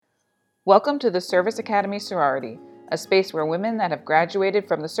Welcome to the Service Academy Sorority, a space where women that have graduated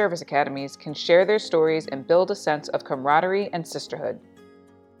from the service academies can share their stories and build a sense of camaraderie and sisterhood.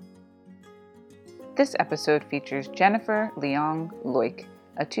 This episode features Jennifer Leong Loik,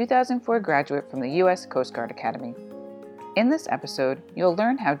 a 2004 graduate from the U.S. Coast Guard Academy. In this episode, you'll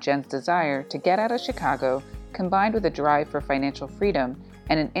learn how Jen's desire to get out of Chicago, combined with a drive for financial freedom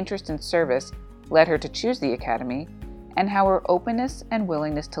and an interest in service, led her to choose the Academy, and how her openness and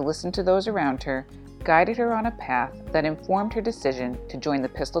willingness to listen to those around her guided her on a path that informed her decision to join the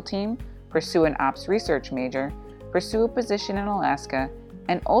pistol team, pursue an ops research major, pursue a position in Alaska,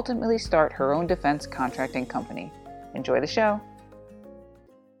 and ultimately start her own defense contracting company. Enjoy the show.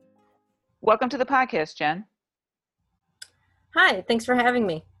 Welcome to the podcast, Jen. Hi, thanks for having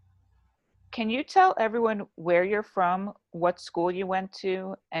me. Can you tell everyone where you're from, what school you went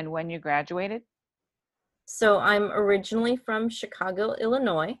to, and when you graduated? So I'm originally from Chicago,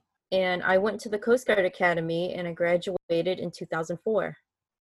 Illinois, and I went to the Coast Guard Academy and I graduated in 2004.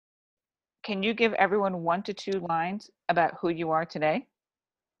 Can you give everyone 1 to 2 lines about who you are today?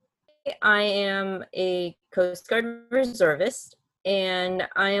 I am a Coast Guard reservist, and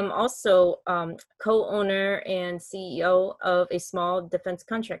I am also co-owner and CEO of a small defense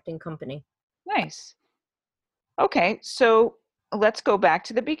contracting company. Nice. Okay, so let's go back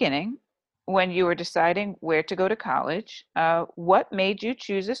to the beginning. When you were deciding where to go to college, what made you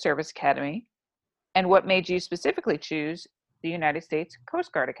choose a service academy, and what made you specifically choose the United States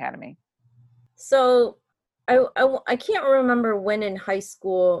Coast Guard Academy? So I can't remember when in high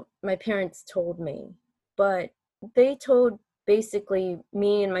school my parents told me, but they told basically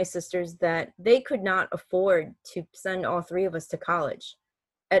me and my sisters that they could not afford to send all three of us to college.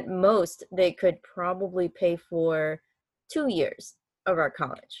 At most, they could probably pay for 2 years of our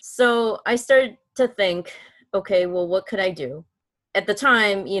college. So I started to think, okay, well, what could I do? At the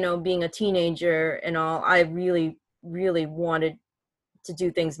time, being a teenager and all, I really, really wanted to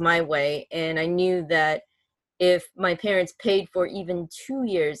do things my way. And I knew that if my parents paid for even 2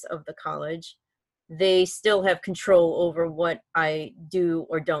 years of the college, they still have control over what I do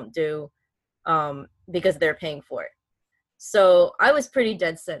or don't do, because they're paying for it. So I was pretty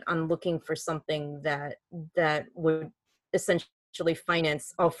dead set on looking for something that would essentially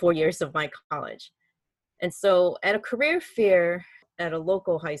finance all 4 years of my college. And so at a career fair at a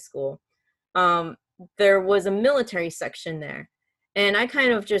local high school, um, there was a military section there. And I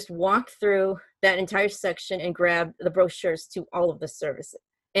kind of just walked through that entire section and grabbed the brochures to all of the services.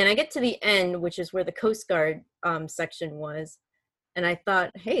 And I get to the end, which is where the Coast Guard section was. And I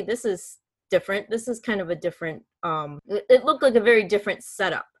thought, hey, this is different. This is kind of a different, it looked like a very different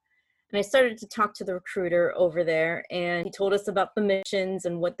setup. And I started to talk to the recruiter over there, and he told us about the missions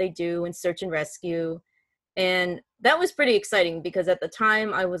and what they do in search and rescue. And that was pretty exciting because at the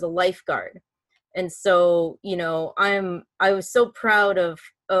time I was a lifeguard. And so, I was so proud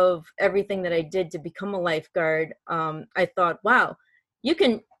of everything that I did to become a lifeguard. I thought, wow, you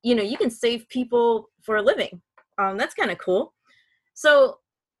can save people for a living. That's kind of cool. So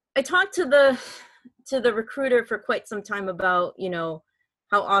I talked to the recruiter for quite some time about,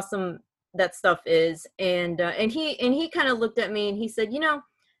 how awesome that stuff is. And he kind of looked at me and he said,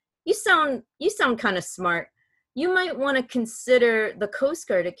 you sound kind of smart. You might want to consider the Coast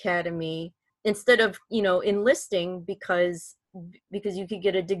Guard Academy instead of, enlisting, because you could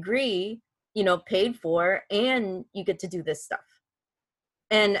get a degree, paid for, and you get to do this stuff.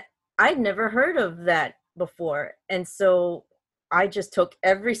 And I'd never heard of that before. And so I just took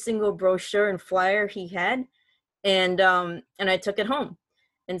every single brochure and flyer he had, and I took it home.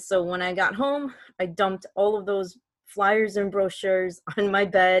 And so when I got home, I dumped all of those flyers and brochures on my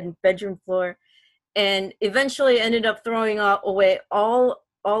bedroom floor, and eventually ended up throwing away all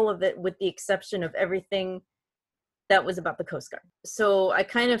of it, with the exception of everything that was about the Coast Guard. So I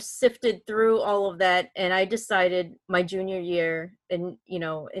kind of sifted through all of that, and I decided my junior year in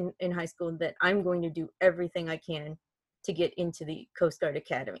high school that I'm going to do everything I can to get into the Coast Guard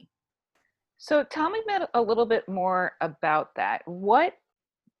Academy. So tell me a little bit more about that.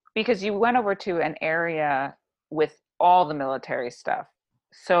 Because you went over to an area with all the military stuff.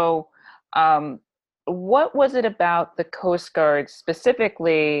 So what was it about the Coast Guard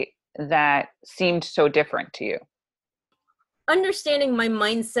specifically that seemed so different to you? Understanding my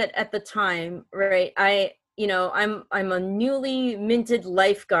mindset at the time, right? I'm a newly minted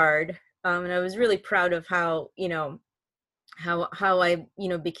lifeguard, and I was really proud of how I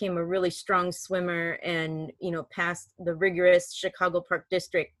became a really strong swimmer and passed the rigorous Chicago Park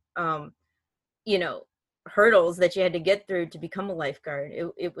District hurdles that you had to get through to become a lifeguard.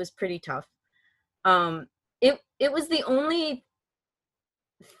 It was pretty tough. It was the only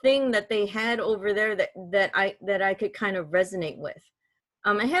thing that they had over there that I could kind of resonate with.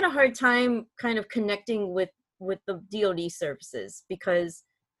 I had a hard time kind of connecting with the DoD services because,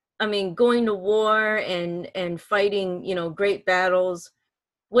 I mean, going to war and fighting, great battles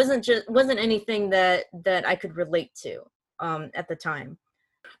wasn't anything that I could relate to at the time.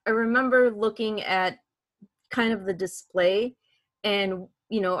 I remember looking at kind of the display, and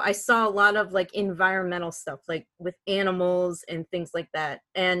I saw a lot of like environmental stuff, like with animals and things like that.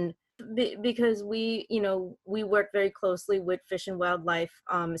 And because we work very closely with Fish and Wildlife,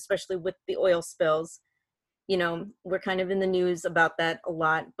 especially with the oil spills. We're kind of in the news about that a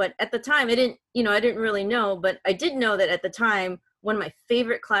lot. But at the time, I didn't really know, but I did know that at the time, one of my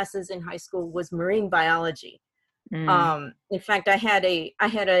favorite classes in high school was marine biology. In fact,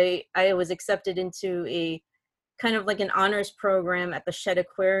 I was accepted into a kind of like an honors program at the Shedd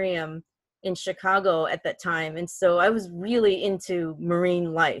Aquarium in Chicago at that time. And so I was really into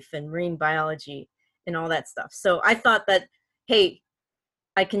marine life and marine biology and all that stuff. So I thought that, hey,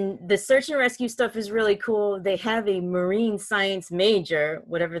 the search and rescue stuff is really cool. They have a marine science major,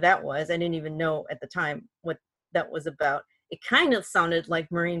 whatever that was. I didn't even know at the time what that was about. It kind of sounded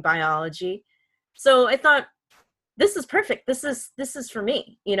like marine biology. So I thought, this is perfect. This is for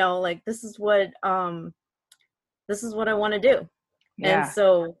me, like this is what I want to do. Yeah. And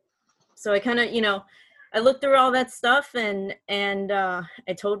so I kind of, I looked through all that stuff and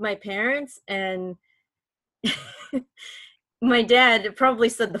I told my parents, and my dad probably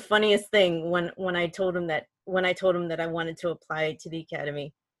said the funniest thing when I told him that I wanted to apply to the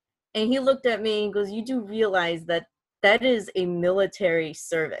academy. And he looked at me and goes, "You do realize that that is a military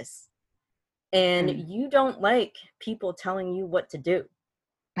service, and you don't like people telling you what to do.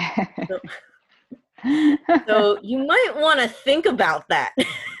 So, so you might want to think about that."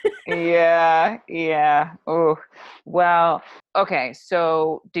 Yeah. Oh, well, okay.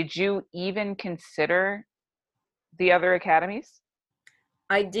 So did you even consider the other academies?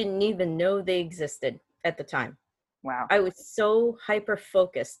 I didn't even know they existed at the time. Wow. I was so hyper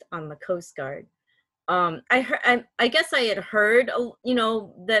focused on the Coast Guard. I guess I had heard,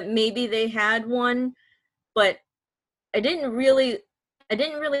 that maybe they had one, but I didn't really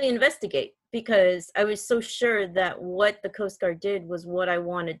investigate because I was so sure that what the Coast Guard did was what I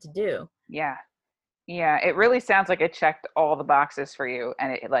wanted to do. Yeah. Yeah. It really sounds like it checked all the boxes for you.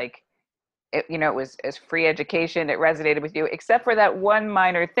 And it was as free education. It resonated with you, except for that one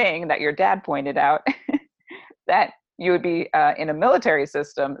minor thing that your dad pointed out that you would be in a military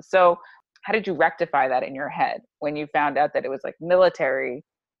system. So how did you rectify that in your head when you found out that it was like military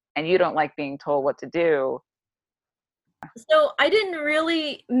and you don't like being told what to do? So I didn't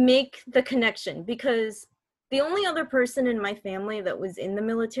really make the connection because the only other person in my family that was in the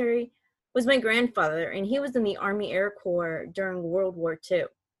military was my grandfather, and he was in the Army Air Corps during World War II.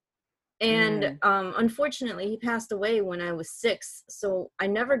 And unfortunately, he passed away when I was 6, so I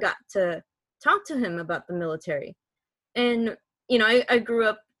never got to talk to him about the military. And I grew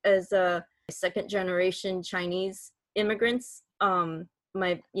up as a second generation Chinese immigrants. My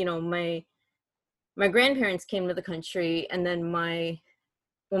grandparents came to the country, and then my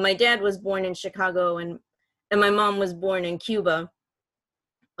dad was born in Chicago, and my mom was born in Cuba.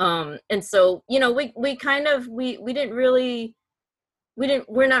 And so we kind of we're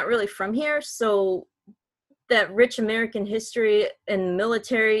not really from here, so that rich American history and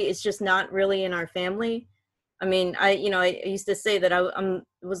military is just not really in our family. I mean, I used to say that I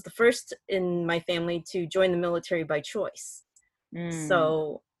was the first in my family to join the military by choice.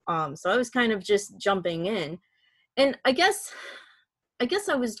 So I was kind of just jumping in. And I guess I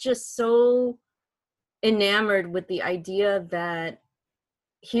was just so enamored with the idea that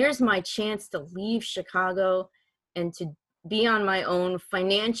here's my chance to leave Chicago and to be on my own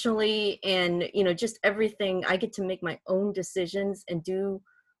financially, and just everything. I get to make my own decisions and do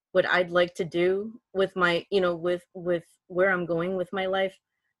what I'd like to do with my with where I'm going with my life,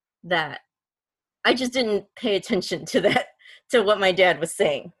 that I just didn't pay attention to that, to what my dad was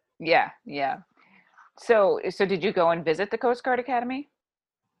saying. Yeah. So did you go and visit the Coast Guard Academy?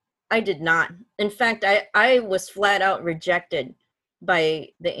 I did not. In fact, I was flat out rejected by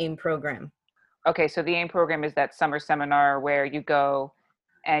the AIM program. Okay, so the AIM program is that summer seminar where you go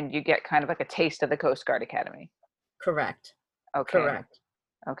and you get kind of like a taste of the Coast Guard Academy. Correct. Okay. Correct.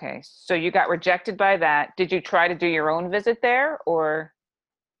 Okay, so you got rejected by that. Did you try to do your own visit there, or?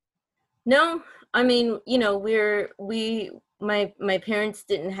 No, I mean, my parents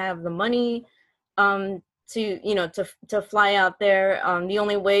didn't have the money to fly out there. The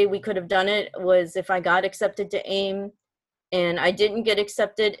only way we could have done it was if I got accepted to AIM, and I didn't get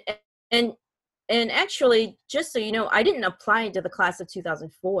accepted. And And actually, just so you know, I didn't apply to the class of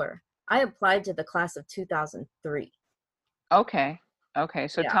 2004. I applied to the class of 2003. Okay. Okay.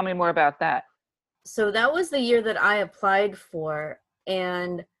 So Yeah. tell me more about that. So that was the year that I applied for,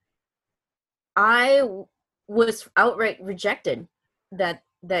 and I was outright rejected that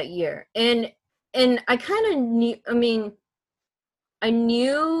year. And I kind of knew, I mean, I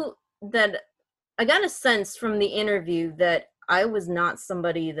knew that I got a sense from the interview that I was not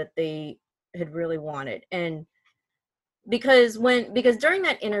somebody that they had really wanted. And because during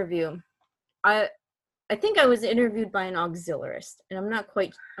that interview, I I think I was interviewed by an auxiliarist, and I'm not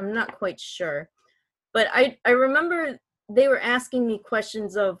quite sure. But I remember they were asking me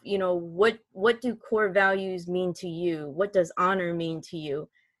questions of, what do core values mean to you? What does honor mean to you?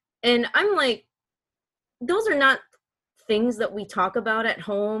 And I'm like, those are not things that we talk about at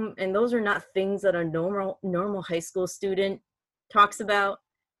home, and those are not things that a normal high school student talks about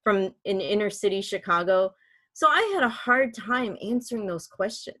from in inner city Chicago. So I had a hard time answering those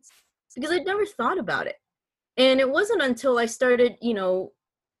questions because I'd never thought about it. And it wasn't until I started,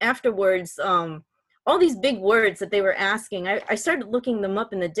 afterwards, all these big words that they were asking, I started looking them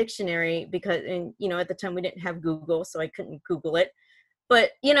up in the dictionary because, and at the time we didn't have Google, so I couldn't Google it.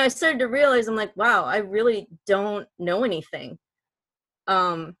 But I started to realize, I'm like, wow, I really don't know anything.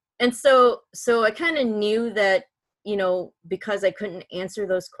 And so I kind of knew that, because I couldn't answer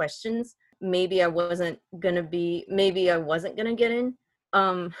those questions, maybe I wasn't gonna get in.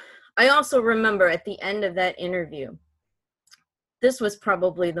 I also remember at the end of that interview, this was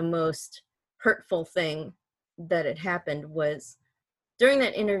probably the most hurtful thing that had happened. Was during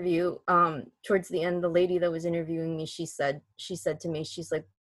that interview, towards the end, the lady that was interviewing me, she said to me, she's like,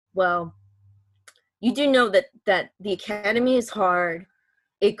 well, you do know that the academy is hard.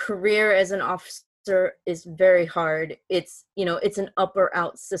 A career as an officer is very hard. It's an up or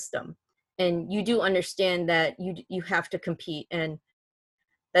out system, and you do understand that you have to compete, and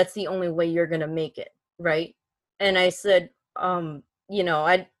that's the only way you're going to make it, right? And I said, I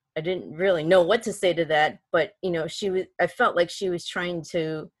didn't really know what to say to that, but I felt like she was trying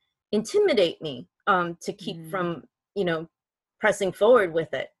to intimidate me, to keep from, pressing forward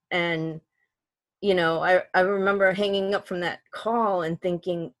with it. And I remember hanging up from that call and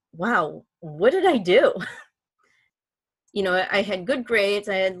thinking, wow, what did I do? I had good grades.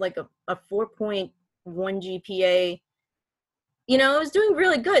 I had like a 4.1 GPA. I was doing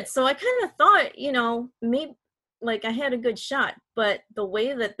really good. So I kind of thought, maybe like I had a good shot. But the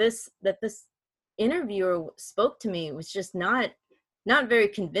way that this interviewer spoke to me was just not very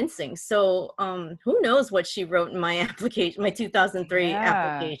convincing. So who knows what she wrote in my application, my 2003 Yeah.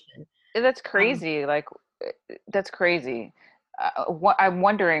 application. That's Um, crazy. Like, that's crazy. I'm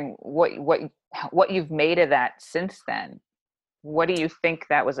wondering what you've made of that since then. What do you think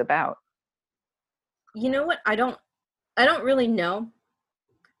that was about? you know what? I don't really know.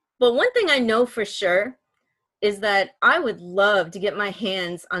 But one thing I know for sure is that I would love to get my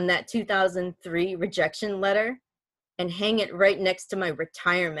hands on that 2003 rejection letter and hang it right next to my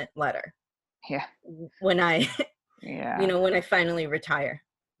retirement letter Yeah. when I, Yeah. when I finally retire.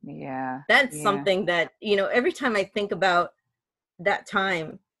 Yeah. That's Yeah. something that, every time I think about that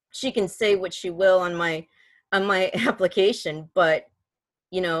time, she can say what she will on my application, but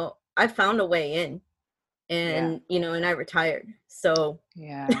I found a way in, Yeah. and I retired. So,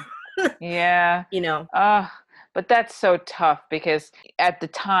 Yeah. Yeah. you know, Uh, but that's so tough because at the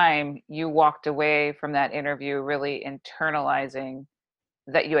time you walked away from that interview really internalizing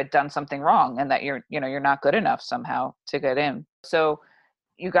that you had done something wrong and that you're not good enough somehow to get in. So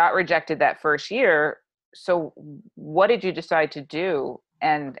you got rejected that first year. So what did you decide to do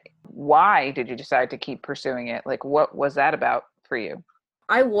and why did you decide to keep pursuing it? Like what was that about for you?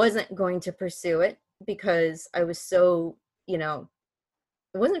 I wasn't going to pursue it because I was so, I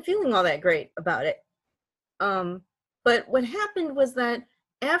wasn't feeling all that great about it. Um, but what happened was that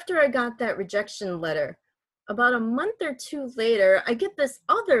after I got that rejection letter, about a month or two later, I get this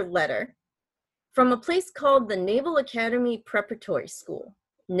other letter from a place called the Naval Academy Preparatory School,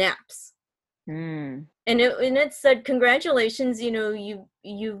 NAPS. Mm. And it said, congratulations,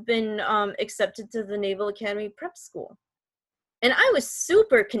 you've been accepted to the Naval Academy Prep School. And I was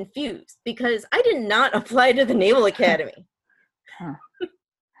super confused because I did not apply to the Naval Academy. Huh.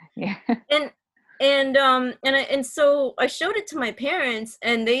 Yeah. And so I showed it to my parents,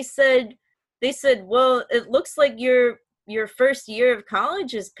 and they said, well, it looks like your first year of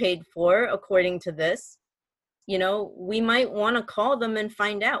college is paid for according to this. We might want to call them and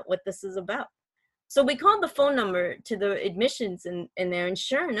find out what this is about. So we called the phone number to the admissions in there, and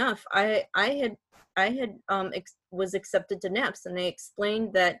sure enough, I had was accepted to NAPS, and they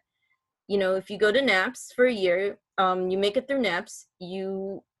explained that if you go to NAPS for a year, you make it through NAPS,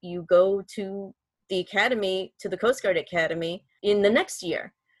 you go to the academy, to the Coast Guard Academy in the next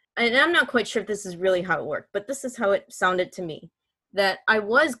year. And I'm not quite sure if this is really how it worked, but this is how it sounded to me, that I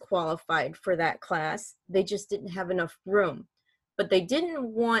was qualified for that class. They just didn't have enough room. But they didn't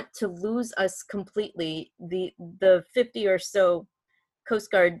want to lose us completely. The 50 or so Coast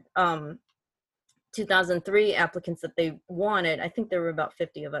Guard 2003 applicants that they wanted, I think there were about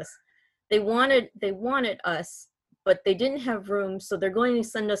 50 of us. They wanted us, but they didn't have room, so they're going to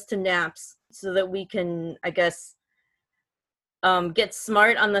send us to NAPS so that we can, I guess, get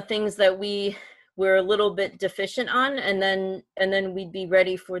smart on the things that we're a little bit deficient on, and then we'd be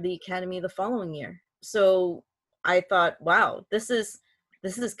ready for the academy the following year. So I thought, wow, this is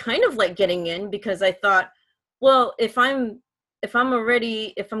kind of like getting in, because I thought, well, if I'm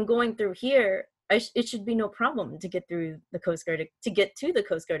going through here, it should be no problem to get through the Coast Guard, to get to the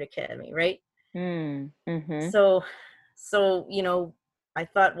Coast Guard Academy, right? Mm-hmm. So I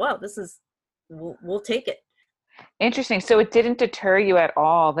thought, wow, we'll take it. Interesting. So it didn't deter you at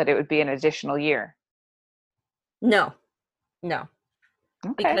all that it would be an additional year? No. Okay.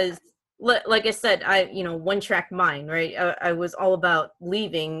 Because like I said, one track mind, right? I was all about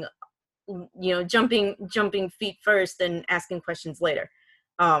leaving, jumping feet first and asking questions later.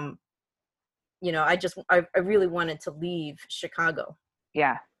 I really wanted to leave Chicago.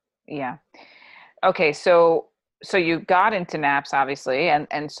 Yeah. Okay, so you got into NAPS, obviously,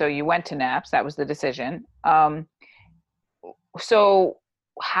 and so you went to NAPS. That was the decision. So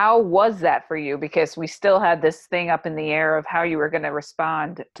how was that for you? Because we still had this thing up in the air of how you were going to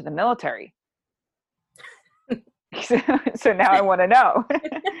respond to the military. So now I want to know,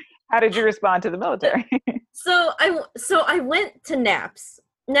 how did you respond to the military? So I went to NAPS.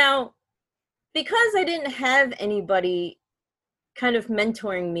 Now, because I didn't have anybody kind of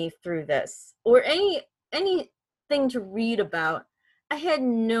mentoring me through this, or anything to read about, I had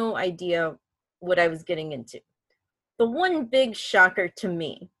no idea what I was getting into. The one big shocker to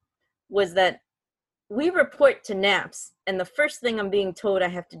me was that we report to NAPS, and the first thing I'm being told I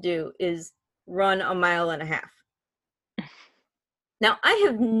have to do is run 1.5 miles. Now, I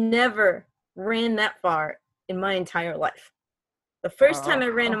have never ran that far in my entire life. The first time I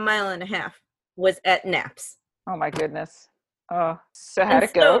ran 1.5 miles was at NAPS. Oh my goodness. Oh, so how'd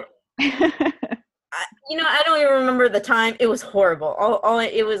it go? I don't even remember the time. It was horrible.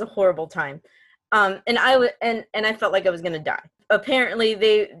 It was a horrible time. And I felt like I was going to die. Apparently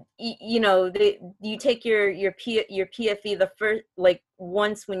you take your PFE the first, like,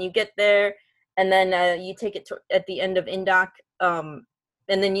 once when you get there, and then you take it at the end of INDOC. And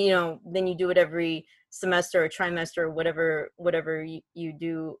then you do it every semester or trimester or whatever you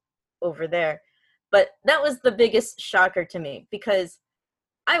do over there. But that was the biggest shocker to me, because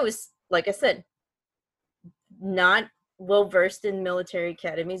I was, like I said, not well versed in military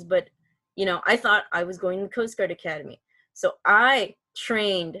academies, but I thought I was going to the Coast Guard Academy. So I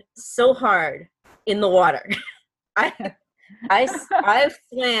trained so hard in the water. I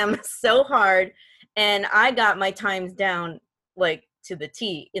swam so hard, and I got my times down like to the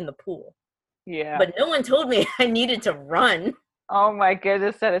T in the pool. Yeah. But no one told me I needed to run. Oh my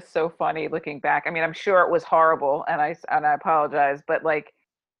goodness, that is so funny looking back. I mean, I'm sure it was horrible, and I apologize, but like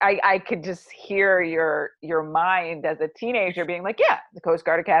I could just hear your mind as a teenager being like, yeah, the Coast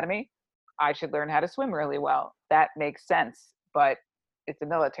Guard Academy, I should learn how to swim really well. That makes sense, but it's a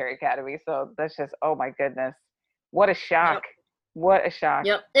military academy, so that's just, oh my goodness. What a shock. Yep. What a shock.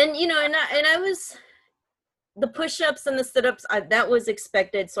 Yep. And I was, the push-ups and the sit-ups, that was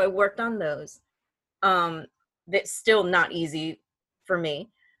expected, so I worked on those. That's still not easy for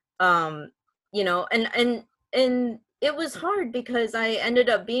me. And it was hard because I ended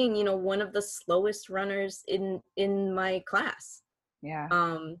up being, one of the slowest runners in my class. Yeah.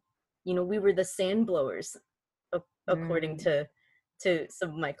 We were the sand blowers, according to some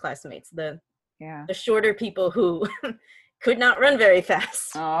of my classmates, the shorter people who could not run very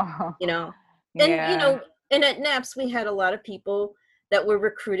fast. Oh. And and at NAPS we had a lot of people that were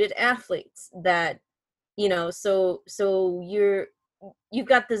recruited athletes that, so you've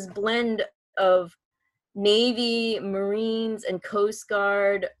got this blend of Navy, Marines, and Coast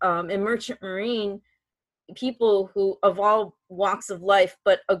Guard, and Merchant Marine people who of all walks of life,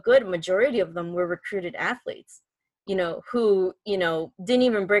 but a good majority of them were recruited athletes, who, didn't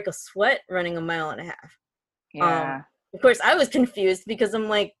even break a sweat running 1.5 miles. Yeah. Of course, I was confused because I'm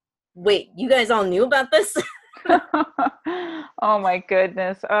like, wait, you guys all knew about this? Oh my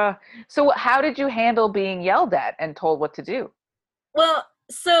goodness. So how did you handle being yelled at and told what to do? Well,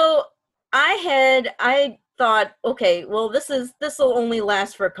 so I thought, okay, well, this will only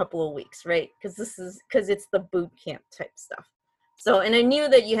last for a couple of weeks, right? Because it's the boot camp type stuff. So, and I knew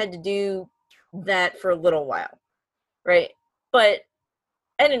that you had to do that for a little while, right? But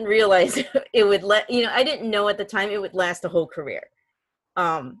I didn't realize it would I didn't know at the time it would last a whole career.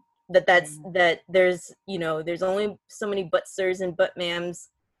 That there's there's only so many but sirs and but ma'ams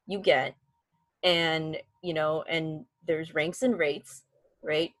you get, and and there's ranks and rates,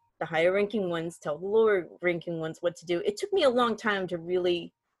 right? The higher ranking ones tell the lower ranking ones what to do. It took me a long time to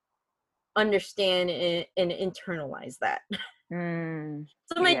really understand and internalize that.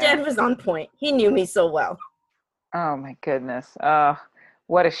 So my dad was on point. He knew me so well. Oh my goodness.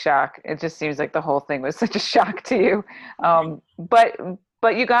 What a shock. It just seems like the whole thing was such a shock to you.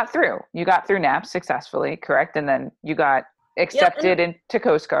 But you got through. You got through NAPS successfully, correct? And then you got accepted into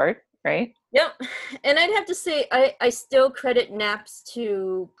Coast Guard, right? Yep. And I'd have to say I still credit NAPS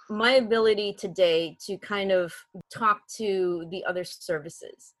to my ability today to kind of talk to the other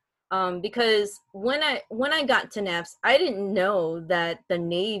services. Because when I got to NAPS, I didn't know that the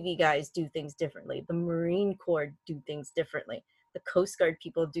Navy guys do things differently. The Marine Corps do things differently. The Coast Guard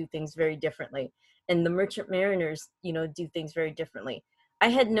people do things very differently. And the Merchant Mariners, do things very differently. I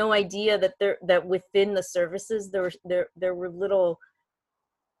had no idea that within the services there were little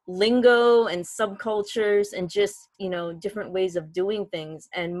lingo and subcultures and just different ways of doing things.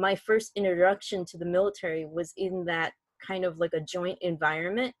 And my first introduction to the military was in that kind of like a joint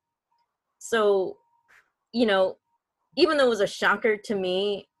environment. So even though it was a shocker to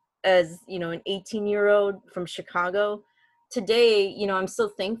me as an 18-year-old from Chicago, today I'm so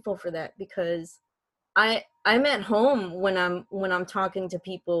thankful for that, because I'm at home when I'm talking to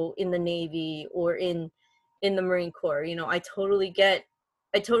people in the Navy or in the Marine Corps. I totally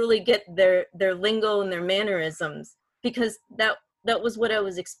get their lingo and their mannerisms, because that was what I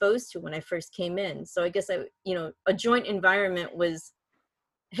was exposed to when I first came in. So I guess a joint environment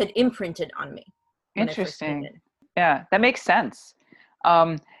had imprinted on me when I first came in. Yeah, that makes sense.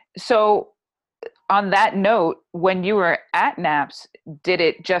 So on that note, when you were at NAPS, did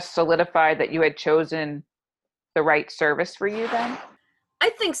it just solidify that you had chosen the right service for you then? I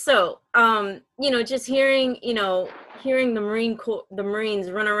think so. Just hearing the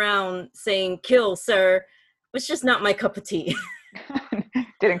Marines run around saying "kill, sir," was just not my cup of tea.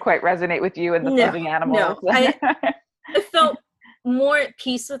 Didn't quite resonate with you and the fuzzy animals. No, I felt more at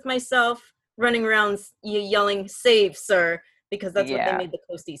peace with myself running around yelling "save, sir," because that's what they made the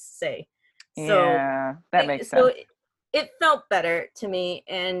Coasties say. So that makes sense. So it felt better to me,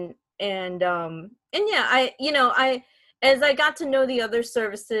 and yeah, I as I got to know the other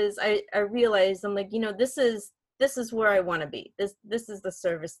services, I realized I'm like, this is where I want to be. This is the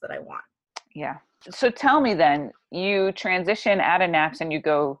service that I want. Yeah. So tell me then, you transition out of NAPS and you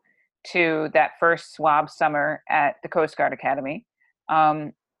go to that first SWAB summer at the Coast Guard Academy.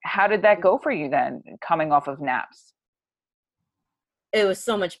 How did that go for you then, coming off of NAPS? It was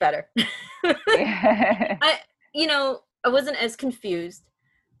so much better. I wasn't as confused.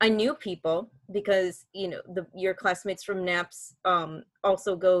 I knew people because, your classmates from NAPS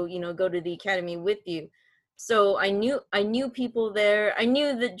also go to the academy with you. So I knew people there. I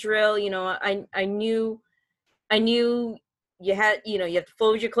knew the drill. I knew you had to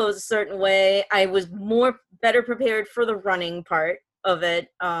fold your clothes a certain way. I was better prepared for the running part of it.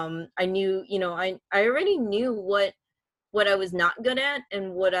 I knew, I already knew what I was not good at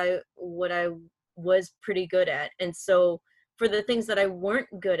and what I was pretty good at. And so for the things that I weren't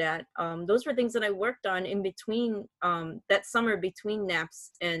good at, those were things that I worked on in between that summer between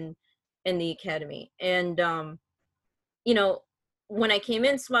NAPS and the academy. And when I came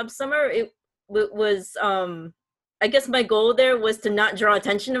in SWAB summer, it was I guess my goal there was to not draw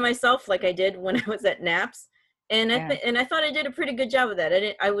attention to myself like I did when I was at NAPS. And I thought I did a pretty good job of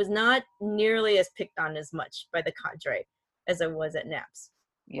that. I was not nearly as picked on as much by the cadre as I was at NAPS.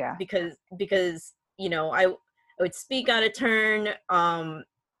 Yeah. Because I would speak out of turn,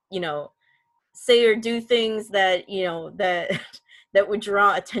 say or do things that that would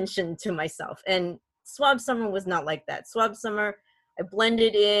draw attention to myself. And SWAB summer was not like that. SWAB summer, I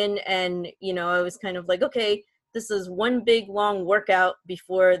blended in, and I was kind of like, okay, this is one big long workout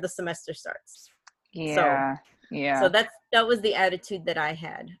before the semester starts. Yeah. So that was the attitude that I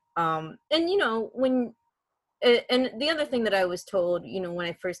had. And the other thing that I was told, when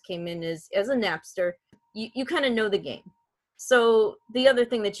I first came in is, as a Napster, you kind of know the game. So the other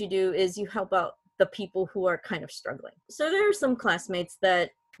thing that you do is you help out the people who are kind of struggling. So there are some classmates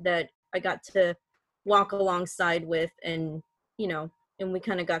that I got to walk alongside with, and and we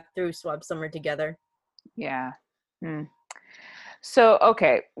kind of got through SWAB summer together. Yeah. So,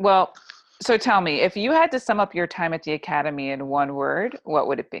 okay. Well, So tell me, if you had to sum up your time at the academy in one word, what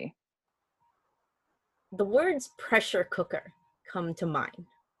would it be? The words pressure cooker come to mind.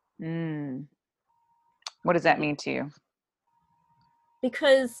 Mm. What does that mean to you?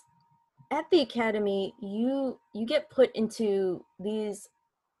 Because at the academy, you get put into these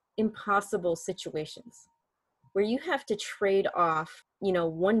impossible situations where you have to trade off,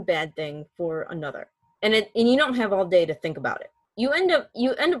 one bad thing for another. And you don't have all day to think about it. You end up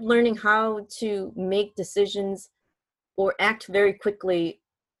learning how to make decisions or act very quickly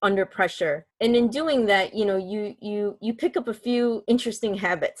under pressure. And in doing that, you pick up a few interesting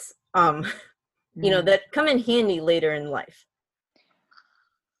habits Mm. that come in handy later in life.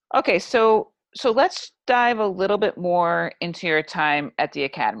 Okay, so let's dive a little bit more into your time at the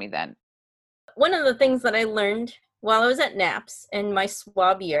academy then. One of the things that I learned while I was at NAPS in my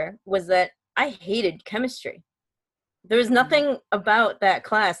swab year was that I hated chemistry. There was Mm. nothing about that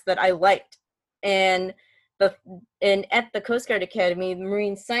class that I liked. And the and at the Coast Guard Academy, the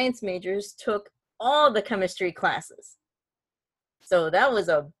marine science majors took all the chemistry classes. So that was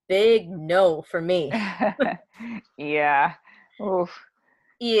a big no for me. Yeah. Oof.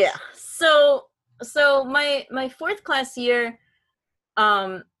 Yeah. So my fourth class year,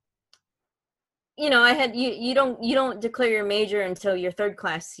 um, I had you don't declare your major until your third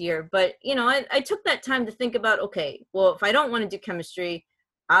class year, but I took that time to think about, okay, well, if I don't want to do chemistry,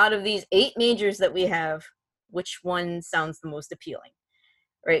 out of these 8 majors that we have, which one sounds the most appealing,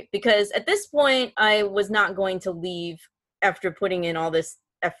 right? Because at this point I was not going to leave after putting in all this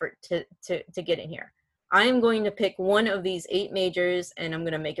effort to get in here. I am going to pick one of these 8 majors and I'm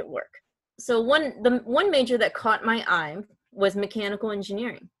going to make it work. So the one major that caught my eye was mechanical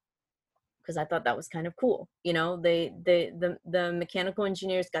engineering, because I thought that was kind of cool. The mechanical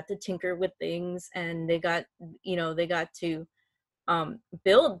engineers got to tinker with things, and they got to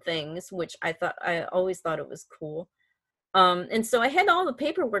build things, which I always thought it was cool. And so I had all the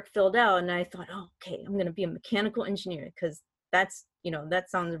paperwork filled out, and I thought, oh, okay, I'm going to be a mechanical engineer because that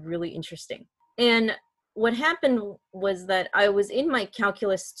sounds really interesting. And what happened was that I was in my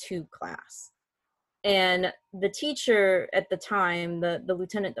Calculus 2 class, and the teacher at the time, the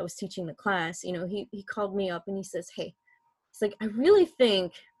lieutenant that was teaching the class, he called me up and he says, hey, he's like, I really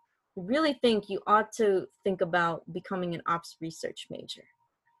think you ought to think about becoming an ops research major.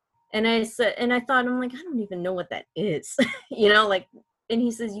 And I said, and I thought, I'm like, I don't even know what that is. Like, and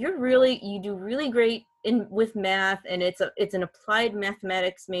he says, you do really great with math, and it's an applied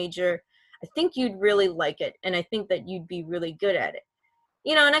mathematics major. I think you'd really like it, and I think that you'd be really good at it.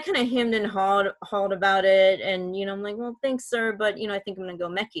 And I kind of hemmed and hawed about it. And, I'm like, well, thanks, sir. But, I think I'm going to go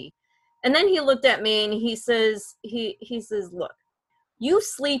mechie. And then he looked at me and he says, he says, look, you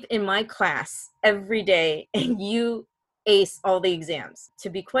sleep in my class every day and you ace all the exams. To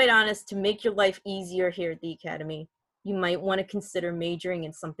be quite honest, to make your life easier here at the academy, you might want to consider majoring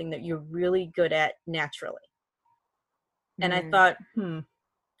in something that you're really good at naturally. And I Mm. thought,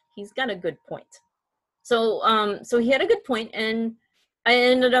 he's got a good point. So he had a good point, and I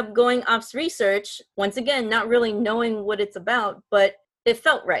ended up going ops research, once again, not really knowing what it's about, but it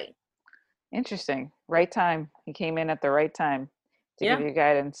felt right. Interesting. Right time. He came in at the right time to give Yeah. you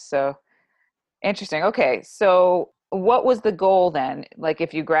guidance. So interesting. Okay. So what was the goal then? Like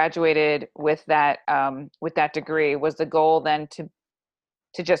if you graduated with that degree, was the goal then to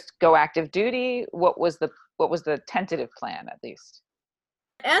just go active duty? What was the tentative plan at least?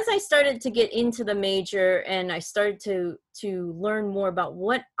 As I started to get into the major and I started to learn more about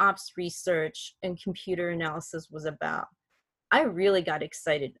what ops research and computer analysis was about, I really got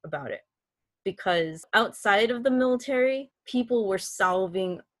excited about it, because outside of the military, people were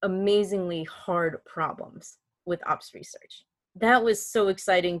solving amazingly hard problems with ops research. That was so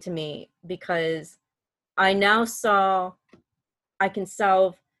exciting to me, because I now saw I can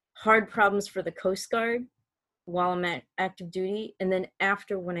solve hard problems for the Coast Guard while I'm at active duty. And then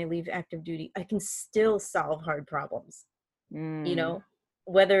after, when I leave active duty, I can still solve hard problems, you Mm. know,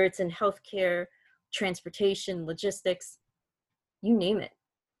 whether it's in healthcare, transportation, logistics, you name it.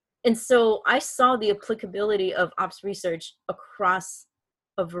 And so I saw the applicability of ops research across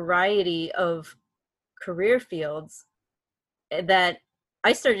a variety of career fields, that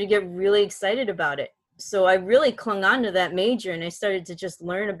I started to get really excited about it. So I really clung on to that major, and I started to just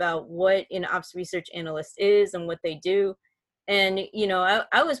learn about what an ops research analyst is and what they do. And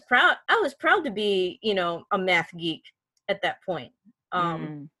I was proud to be a math geek at that point. Um,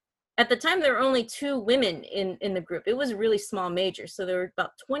 Mm. at the time, there were only 2 women in the group. It was a really small major, so there were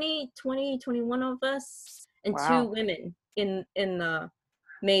about 21 of us, and two Wow. women in the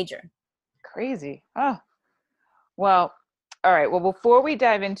major. Crazy. Oh, well. All right. Well, before we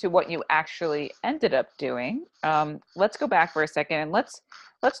dive into what you actually ended up doing, let's go back for a second and let's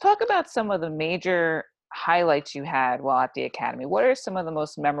talk about some of the major highlights you had while at the academy. What are some of the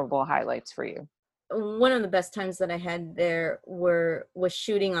most memorable highlights for you? One of the best times that I had there was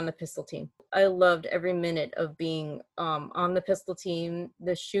shooting on the pistol team. I loved every minute of being on the pistol team.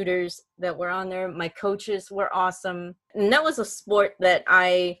 The shooters that were on there, my coaches were awesome, and that was a sport that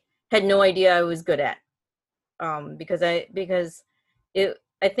I had no idea I was good at. Because I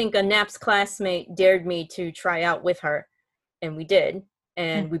think a NAPS classmate dared me to try out with her, and we did, Hmm.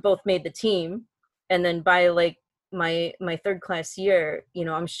 and we both made the team. And then by like my third class year,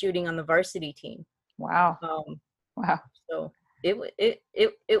 I'm shooting on the varsity team. Wow. Um, Wow. so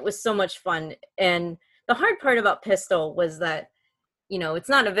it was so much fun. And the hard part about pistol was that, it's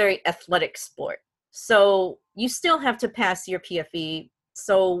not a very athletic sport. So you still have to pass your PFE.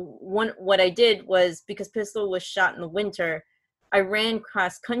 So what I did was, because pistol was shot in the winter, I ran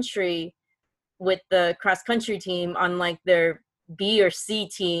cross country with the cross country team on like their B or C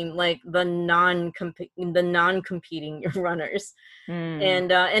team, like the non-competing runners. Mm.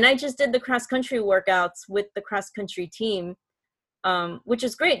 And I just did the cross country workouts with the cross country team, which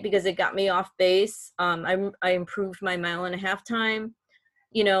is great because it got me off base. I improved my mile and a half time,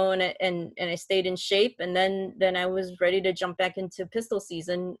 and I stayed in shape, and then I was ready to jump back into pistol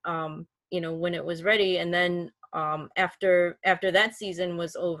season, when it was ready. And then after that season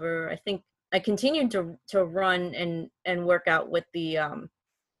was over, I think I continued to run and work out with the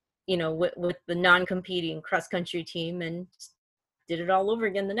with the non-competing cross country team, and did it all over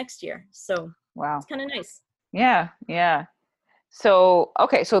again the next year. So Wow. it's kind of nice. Yeah. Yeah. So,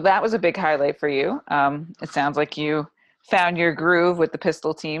 okay, so that was a big highlight for you. It sounds like you found your groove with the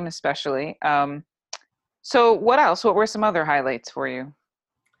pistol team, especially. So, what else? What were some other highlights for you?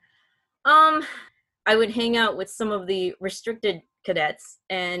 Um, I would hang out with some of the restricted cadets,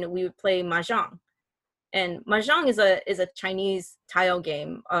 and we would play mahjong. And mahjong is a Chinese tile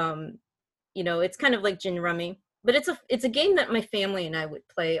game. It's kind of like gin rummy, but it's a game that my family and I would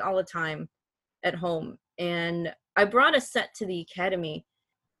play all the time at home. And I brought a set to the academy.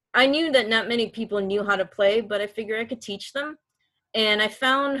 I knew that not many people knew how to play, but I figured I could teach them. And I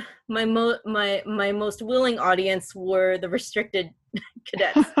found my most willing audience were the restricted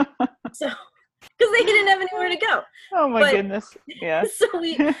cadets. So, because they didn't have anywhere to go. Oh my But goodness. Yeah. so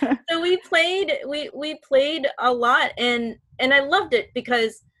we played a lot, and I loved it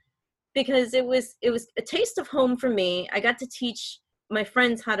because it was a taste of home for me. I got to teach my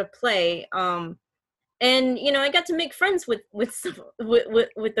friends how to play. And I got to make friends with some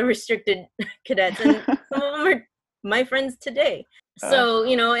with the restricted cadets, and some of them are my friends today. Uh, So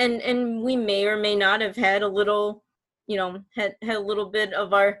and we may or may not have had a little, had a little bit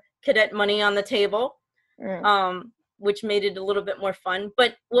of our cadet money on the table, yeah. which made it a little bit more fun.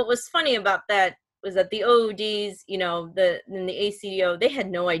 But what was funny about that was that the OODs, and the ACDO, they had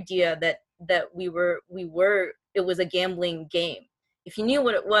no idea that we were it was a gambling game. If you knew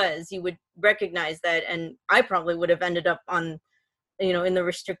what it was, you would recognize that, and I probably would have ended up on, in the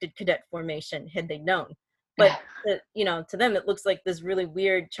restricted cadet formation had they known. But to them, it looks like this really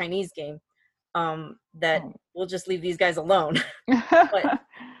weird Chinese game, that Oh. we'll just leave these guys alone. But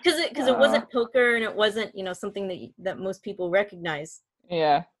because it Uh, wasn't poker, and it wasn't something that most people recognize.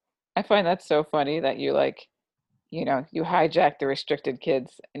 yeah. I find that so funny that you hijacked the restricted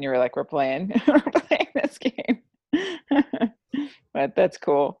kids and you were like, we're playing, we're playing this game. But that's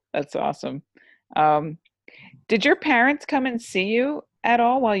cool. That's awesome. Um, did your parents come and see you at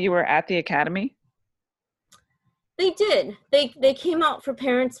all while you were at the academy? They did. They came out for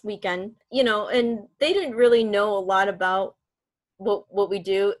Parents Weekend, and they didn't really know a lot about what we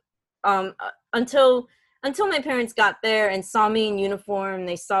do, until my parents got there and saw me in uniform.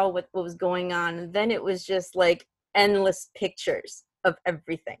 They saw what was going on, and then it was just like endless pictures of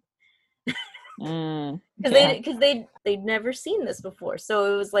everything. Mm, because yeah. they'd never seen this before.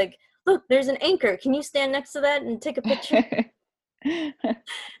 So it was like, look, there's an anchor. Can you stand next to that and take a picture?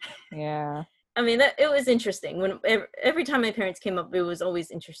 Yeah. I mean, it was interesting. When every time my parents came up, it was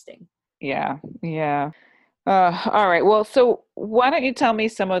always interesting. Yeah. Yeah. All right. Well, so why don't you tell me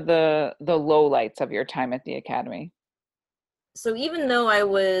some of the lowlights of your time at the academy? So even though I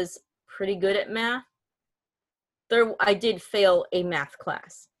was pretty good at math, I did fail a math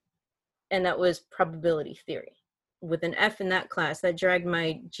class, and that was probability theory. With an F in that class, that dragged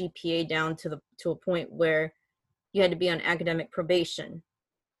my GPA down to a point where you had to be on academic probation.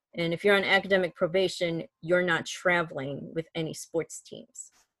 And if you're on academic probation, you're not traveling with any sports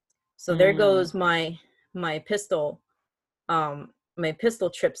teams. So there Mm, goes my pistol, my pistol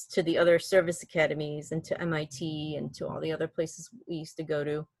trips to the other service academies and to MIT and to all the other places we used to go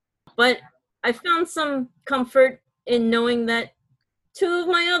to. But I found some comfort in knowing that two of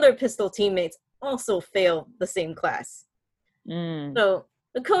my other pistol teammates also failed the same class. So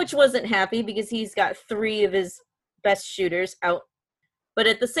the coach wasn't happy because he's got 3 of his best shooters out. But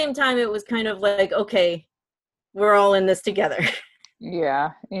at the same time, it was kind of like, okay, we're all in this together.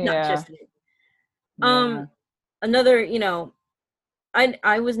 Yeah. Not just me. Yeah. Another,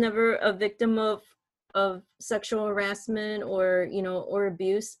 I was never a victim of sexual harassment or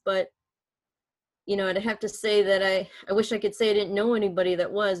abuse, but I'd have to say that I wish I could say I didn't know anybody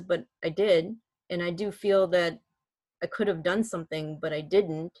that was, but I did. And I do feel that I could have done something, but I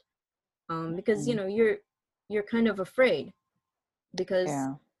didn't. Because, you're kind of afraid because,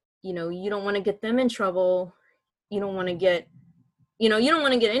 you don't want to get them in trouble. You don't want to get, you don't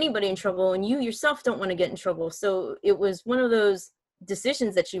want to get anybody in trouble, and you yourself don't want to get in trouble. So it was one of those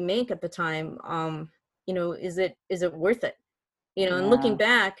decisions that you make at the time. Is it worth it? And looking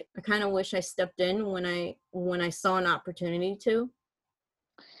back, I kind of wish I stepped in when I saw an opportunity to.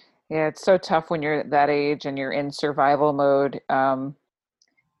 Yeah, it's so tough when you're that age and you're in survival mode,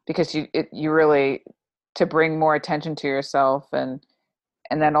 because you really, to bring more attention to yourself, and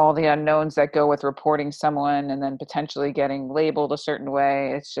then all the unknowns that go with reporting someone and then potentially getting labeled a certain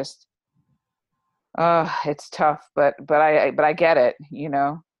way. It's just, it's tough, but I get it,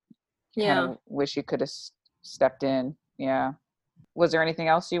 Yeah. Kind of wish you could have stepped in. Yeah. Was there anything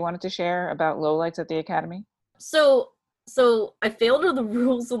else you wanted to share about lowlights at the academy? So I failed the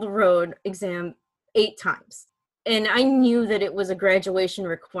rules of the road exam 8 times, and I knew that it was a graduation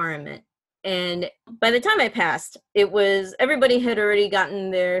requirement. And by the time I passed, everybody had already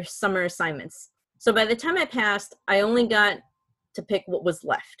gotten their summer assignments. So by the time I passed, I only got to pick what was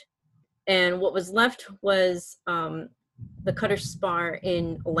left. And what was left was the Cutter Spar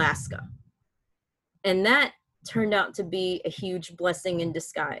in Alaska. And that turned out to be a huge blessing in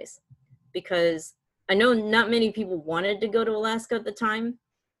disguise, because I know not many people wanted to go to Alaska at the time,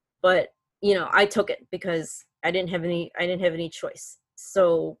 but I took it because I didn't have any choice.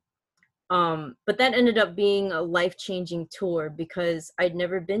 So but that ended up being a life-changing tour because I'd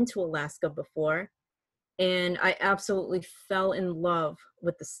never been to Alaska before, and I absolutely fell in love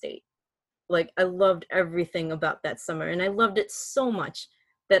with the state. Like, I loved everything about that summer, and I loved it so much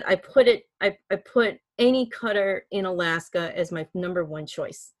that I put any cutter in Alaska as my number 1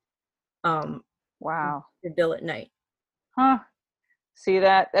 choice. Wow. To bill at night. Huh. See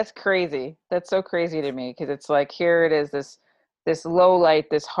that's crazy. That's so crazy to me, because it's like, here it is, this low light,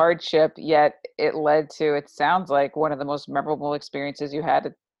 this hardship, yet it led to, it sounds like, one of the most memorable experiences you had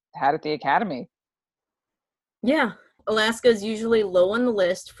at the academy. Yeah. Alaska is usually low on the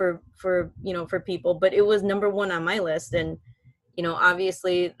list for people, but it was number 1 on my list. And,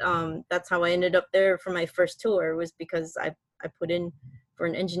 obviously, that's how I ended up there for my first tour, was because I put in for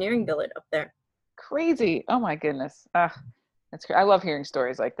an engineering billet up there. Crazy. Oh my goodness. I love hearing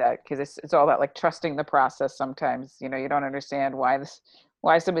stories like that, because it's all about, like, trusting the process. Sometimes, you don't understand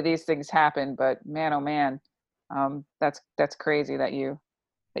why some of these things happen, but man, oh man, that's crazy that you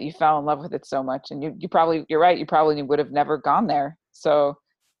fell in love with it so much. And you're right, you probably would have never gone there. So,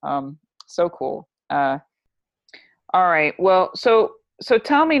 so cool. All right. Well, so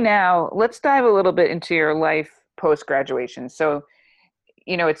tell me now, let's dive a little bit into your life post graduation. So,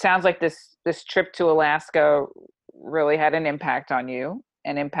 it sounds like this trip to Alaska really had an impact on you,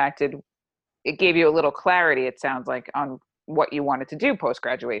 and it gave you a little clarity, it sounds like, on what you wanted to do post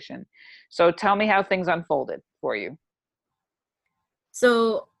graduation. So tell me how things unfolded for you.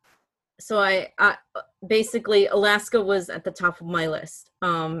 So I basically, Alaska was at the top of my list.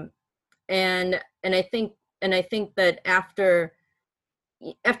 And I think that after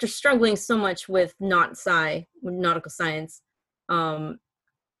struggling so much with nautical science,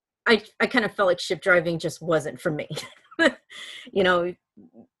 I kind of felt like ship driving just wasn't for me.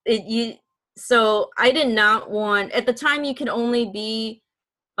 So I did not want, at the time you could only be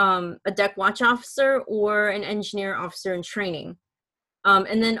a deck watch officer or an engineer officer in training.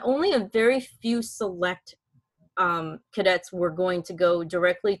 And then only a very few select cadets were going to go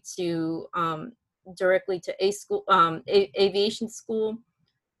directly to a school, aviation school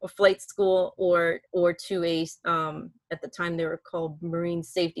or flight school, or to a at the time they were called marine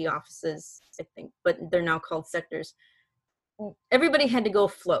safety offices, I think, but they're now called sectors. Everybody had to go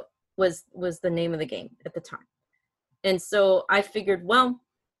afloat was the name of the game at the time. And so I figured, well,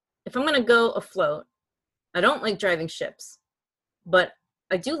 if I'm going to go afloat, I don't like driving ships, but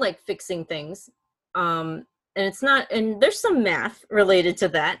I do like fixing things. And there's some math related to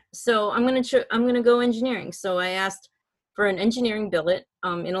that. So I'm going to go engineering. So I asked for an engineering billet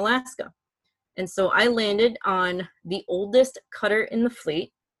in Alaska. And so I landed on the oldest cutter in the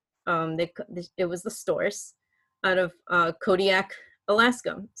fleet. It was the Storrs out of Kodiak,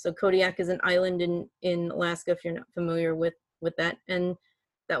 Alaska. So Kodiak is an island in Alaska, if you're not familiar with that. And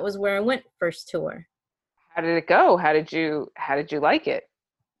that was where I went first tour. How did it go? How did you like it?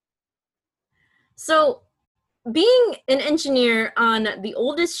 So being an engineer on the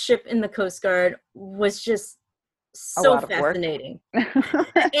oldest ship in the Coast Guard was just A so lot of work. fascinating.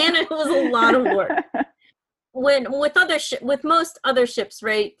 And it was a lot of work. With most other ships,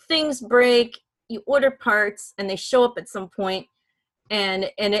 right? Things break, you order parts, and they show up at some point, and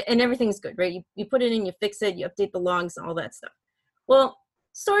everything's good, right? You put it in, you fix it, you update the logs, all that stuff. Well,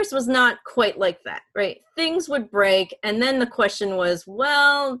 Source was not quite like that, right? Things would break, and then the question was,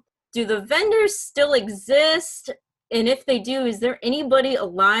 well, do the vendors still exist? And if they do, is there anybody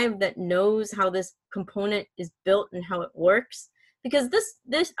alive that knows how this component is built and how it works? Because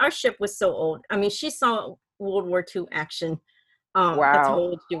our ship was so old. I mean, she saw World War II action. That's how Wow.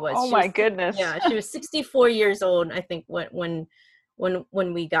 old she was. Oh She my was goodness. Yeah, she was 64 years old, I think, when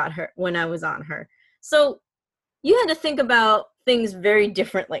we got her, when I was on her. So you had to think about things very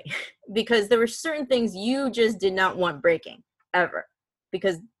differently because there were certain things you just did not want breaking ever,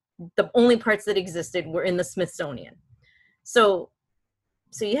 because the only parts that existed were in the Smithsonian. So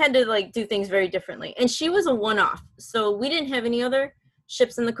you had to like do things very differently. And she was a one-off. So we didn't have any other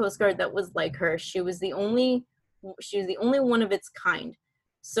ships in the Coast Guard that was like her. She was the only one of its kind.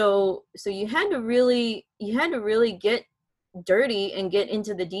 So you had to really get dirty and get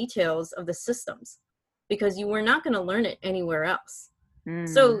into the details of the systems, because you were not going to learn it anywhere else.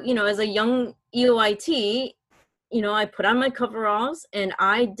 So, as a young EOIT, I put on my coveralls and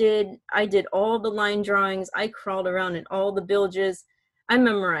I did all the line drawings. I crawled around in all the bilges. I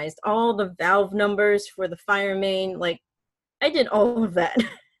memorized all the valve numbers for the fire main. Like, I did all of that.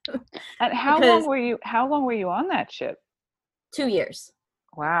 And Because how long were you on that ship? 2 years.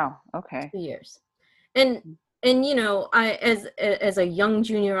 Wow. Okay. 2 years. And I, as a young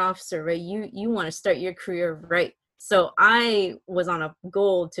junior officer, right, you want to start your career right. So I was on a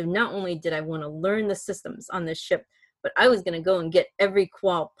goal to, not only did I want to learn the systems on this ship, but I was going to go and get every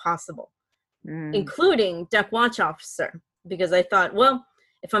qual possible, including deck watch officer, because I thought, well,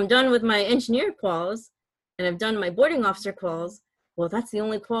 if I'm done with my engineer quals and I've done my boarding officer quals, well, that's the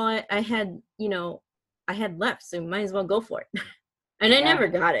only qual I had, I had left. So might as well go for it. And I Yeah. never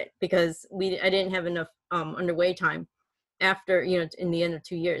got it because I didn't have enough underway time after, in the end of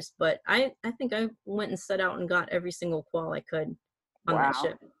 2 years. But I think I went and set out and got every single qual I could on that Wow.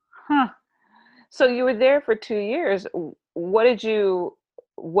 ship. Huh. So you were there for 2 years. What did you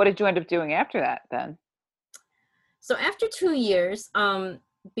end up doing after that then? So after 2 years,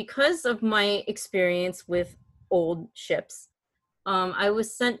 because of my experience with old ships, I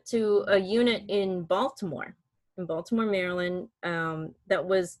was sent to a unit in Baltimore, Maryland, that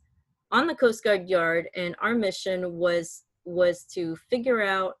was on the Coast Guard yard, and our mission was to figure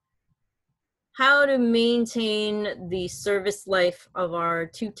out how to maintain the service life of our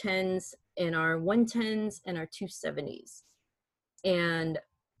 210s and our 110s and our 270s, and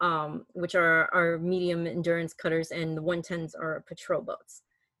which are our medium endurance cutters, and the 110s are patrol boats.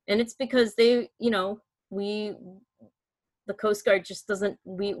 And it's because they, the Coast Guard just doesn't,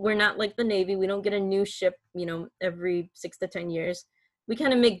 we're not like the Navy. We don't get a new ship, every 6 to 10 years. We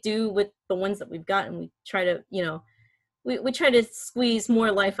kind of make do with the ones that we've got, and we try to, we try to squeeze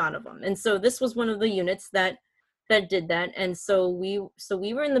more life out of them. And so this was one of the units that did that. And so we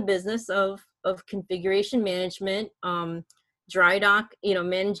were in the business of configuration management, dry dock,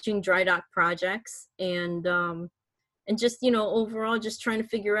 managing dry dock projects, and just, overall just trying to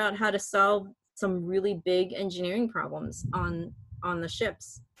figure out how to solve some really big engineering problems on the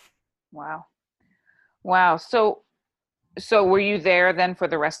ships. Wow. Wow. So were you there then for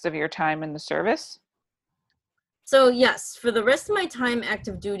the rest of your time in the service? So yes, for the rest of my time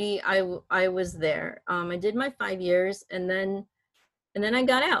active duty, I was there. I did my 5 years, and then I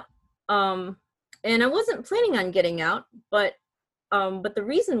got out. And I wasn't planning on getting out, but the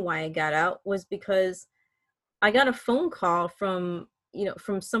reason why I got out was because I got a phone call from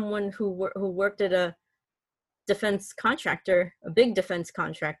someone who worked at a defense contractor, a big defense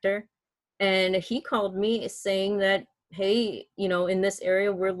contractor, and he called me saying that, hey, in this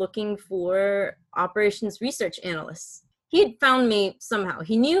area we're looking for operations research analysts. He had found me somehow.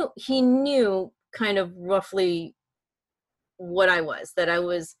 He knew kind of roughly what I was, that I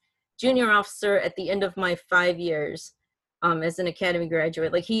was junior officer at the end of my 5 years as an academy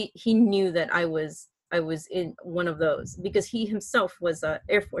graduate. Like he knew that I was in one of those, because he himself was a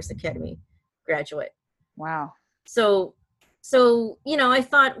Air Force Academy graduate. Wow. So so, I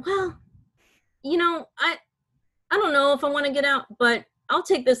thought, well, I don't know if I want to get out, but I'll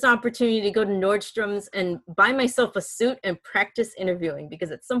take this opportunity to go to Nordstrom's and buy myself a suit and practice interviewing,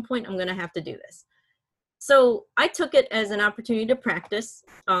 because at some point I'm going to have to do this. So I took it as an opportunity to practice,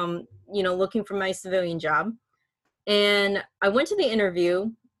 looking for my civilian job. And I went to the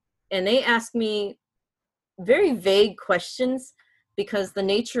interview, and they asked me very vague questions, because the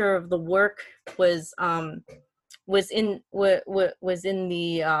nature of the work was in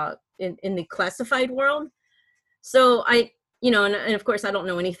the in the classified world. So and of course I don't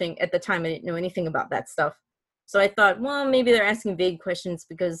know anything at the time. I didn't know anything about that stuff. So I thought, well, maybe they're asking vague questions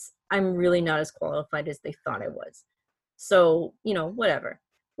because I'm really not as qualified as they thought I was. So, whatever.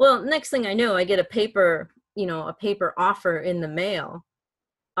 Well, next thing I know, I get a paper offer in the mail,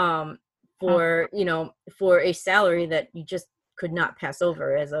 for, for a salary that you just could not pass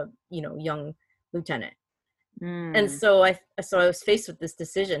over as a, young lieutenant. And so I was faced with this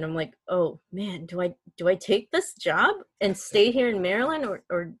decision. I'm like, oh man, do I take this job and stay here in Maryland,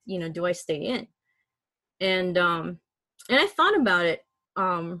 or do I stay in? And I thought about it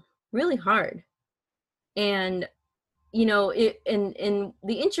really hard. And and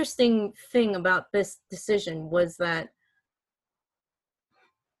the interesting thing about this decision was that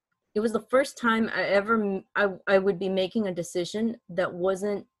it was the first time I would be making a decision that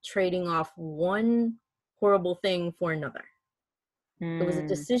wasn't trading off one horrible thing for another. It was a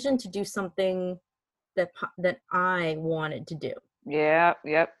decision to do something that I wanted to do. Yeah,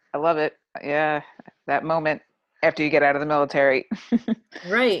 yep. I love it. Yeah, that moment after you get out of the military.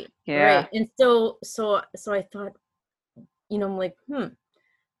 Right. Yeah. Right. And so I thought, I'm like,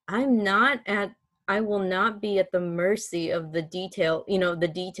 I will not be at the mercy of the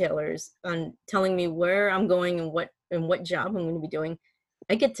detailers on telling me where I'm going and what job I'm going to be doing.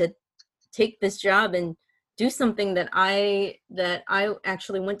 I get to take this job and do something that I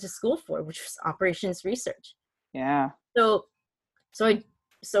actually went to school for, which was operations research. Yeah. So I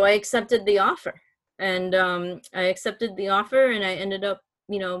accepted the offer, and I accepted the offer, and I ended up,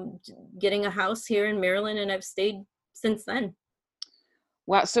 getting a house here in Maryland, and I've stayed since then.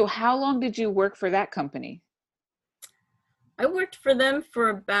 Wow. So how long did you work for that company? I worked for them for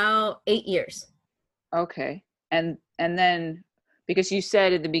about 8 years. Okay. And then, because you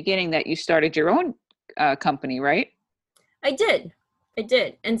said at the beginning that you started your own company, right? I did.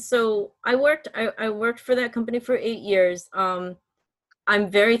 And so I worked for that company for 8 years. I'm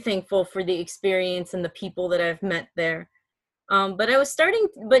very thankful for the experience and the people that I've met there. But this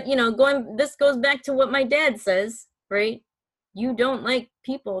goes back to what my dad says, right? You don't like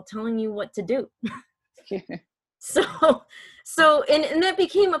people telling you what to do. And that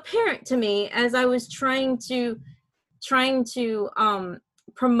became apparent to me as I was trying to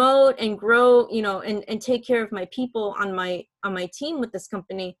promote and grow, and take care of my people on my team with this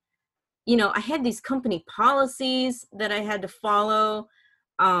company. I had these company policies that I had to follow.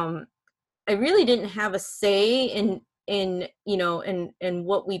 I really didn't have a say in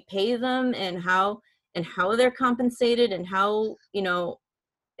what we pay them, and how they're compensated, and how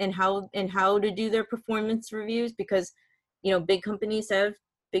to do their performance reviews, because big companies have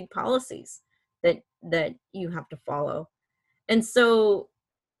big policies that you have to follow. And so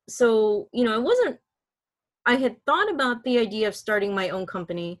I had thought about the idea of starting my own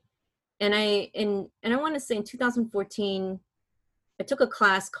company, and I want to say in 2014 I took a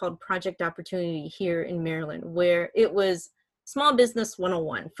class called Project Opportunity here in Maryland, where it was Small Business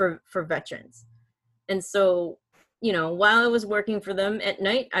 101 for veterans. And so, while I was working for them at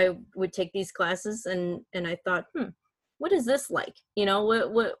night, I would take these classes, and I thought, what is this like?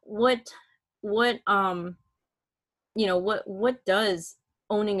 What does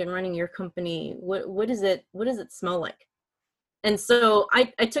owning and running your company, what does it smell like? And so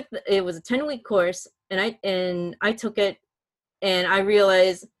I took it was a 10-week course, and I took it, and I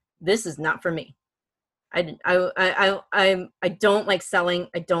realized this is not for me. I don't like selling.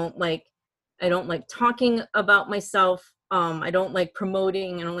 I don't like talking about myself. I don't like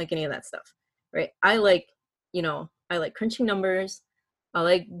promoting. I don't like any of that stuff. Right. I like crunching numbers. I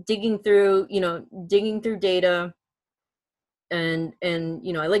like digging through data, and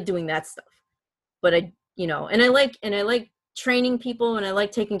I like doing that stuff. But I like training people, and I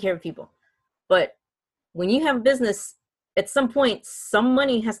like taking care of people. But when you have a business, at some point, some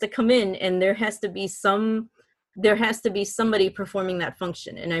money has to come in, and there has to be somebody performing that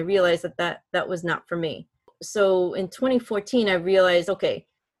function. And I realized that was not for me. So in 2014, I realized, okay,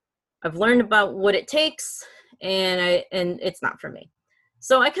 I've learned about what it takes, and it's not for me.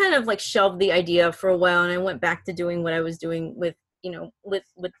 So I kind of shelved the idea for a while, and I went back to doing what I was doing with the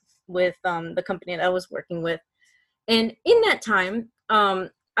company that I was working with. And in that time,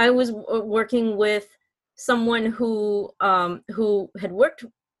 I was working with someone who had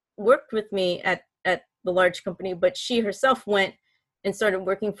worked with me at the large company, but she herself went and started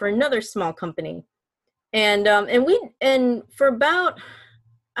working for another small company. And for about,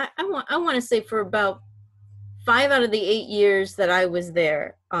 I want to say, for about 5 out of the 8 years that I was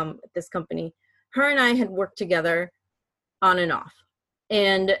there, at this company, her and I had worked together on and off.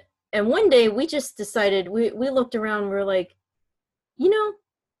 And one day we just decided, we looked around, and we're like, you know,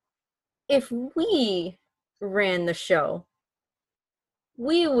 if we ran the show,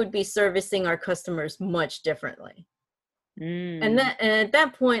 we would be servicing our customers much differently. And Mm, at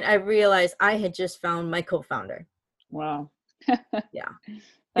that point, I realized I had just found my co-founder. wow. Yeah,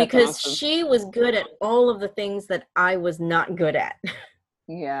 That's because awesome. she was good at all of the things that I was not good at,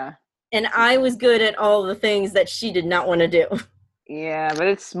 Yeah. and I was good at all the things that she did not want to do. Yeah, but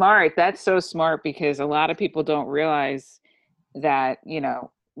it's smart. That's so smart because a lot of people don't realize that,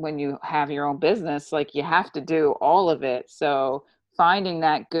 when you have your own business, like you have to do all of it. So finding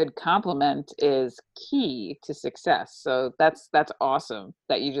that good complement is key to success. So that's awesome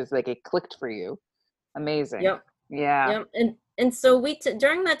that you just like it clicked for you. Amazing. Yep. Yeah. Yep. And so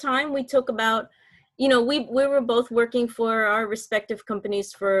during that time we took about, we were both working for our respective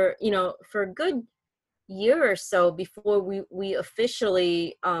companies for, for a good year or so before we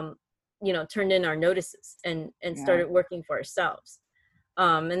officially, turned in our notices and Yeah. started working for ourselves.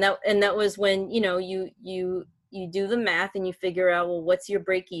 And that was when, you do the math and you figure out, well, what's your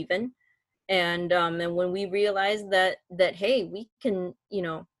break even? And when we realized that hey, we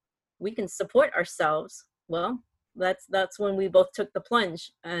can support ourselves, well, that's when we both took the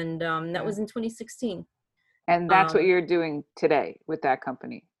plunge, and that Yeah. was in 2016. And that's what um you're doing today with that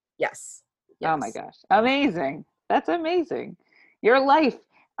company. yes, Oh my yes. gosh. Amazing. That's amazing. Your life,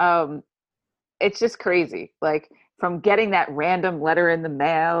 um, it's just crazy. Like from getting that random letter in the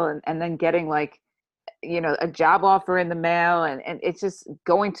mail and then getting like, a job offer in the mail and it's just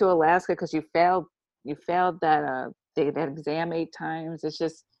going to Alaska because you failed that exam 8 times. It's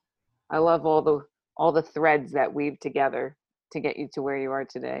just I love all the threads that weave together to get you to where you are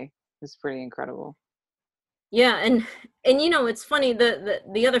today. It's pretty incredible. Yeah, and it's funny,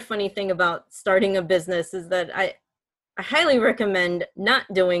 the other funny thing about starting a business is that I highly recommend not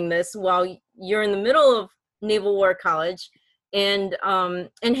doing this while you're in the middle of Naval War College and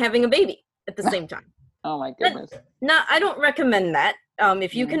having a baby at the same time. Oh my That, goodness. no, I don't recommend that,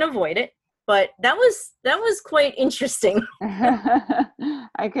 if you Yeah. can avoid it. But that was quite interesting.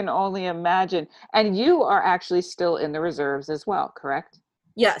 I can only imagine. And you are actually still in the reserves as well, correct?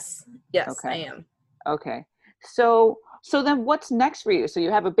 Yes, yes, I Okay. am. Okay. So then what's next for you? So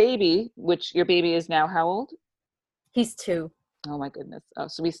you have a baby, which your baby is now how old? He's 2. Oh my goodness. Oh,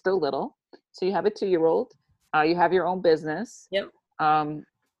 so he's still little. So you have a 2-year old. You have your own business. Yep. Um,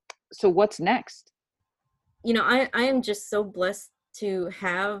 so what's next? I am just so blessed to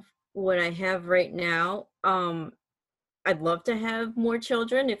have what I have right now. I'd love to have more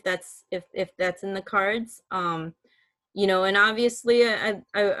children if that's in the cards. And obviously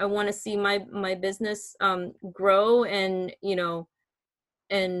I want to see my business grow and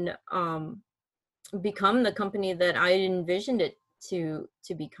and become the company that I envisioned it to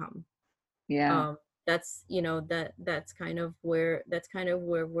become. Yeah. um that's kind of where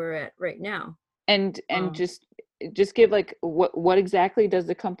we're at right now. And um just give like what exactly does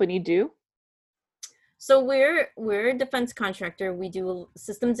the company do? so we're a defense contractor. We do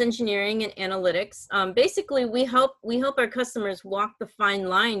systems engineering and analytics. Basically we help our customers walk the fine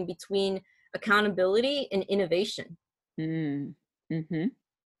line between accountability and innovation. Mm. Mm-hmm.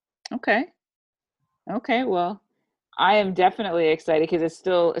 Okay. Okay. Well, I am definitely excited because it's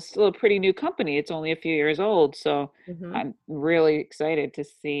still a pretty new company. It's only a few years old, so Hmm. I'm really excited to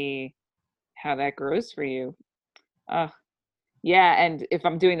see how that grows for you. Uh, yeah, and if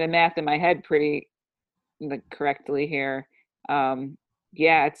I'm doing the math in my head pretty like correctly here, um,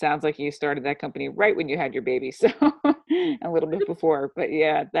 yeah, it sounds like you started that company right when you had your baby, so a little bit before. But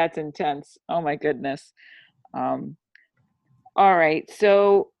yeah, that's intense. Oh my goodness. Um, all right,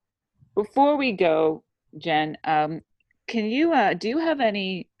 so before we go, Jen, do you have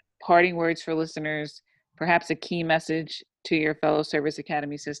any parting words for listeners? Perhaps a key message to your fellow Service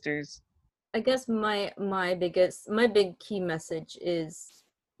Academy sisters? I guess my big key message is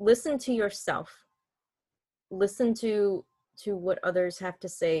listen to yourself. Listen to what others have to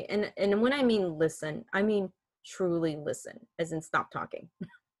say. And when I mean listen, I mean truly listen, as in stop talking.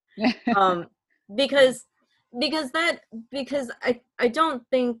 Um because because that because I don't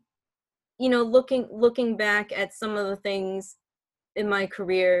think, looking back at some of the things in my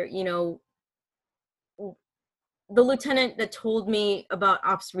career, the lieutenant that told me about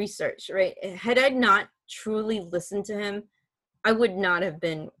ops research, right? Had I not truly listened to him, I would not have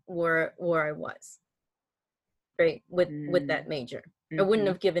been where I was, right? With that major. I wouldn't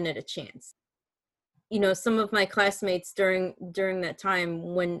have given it a chance. You know, some of my classmates during that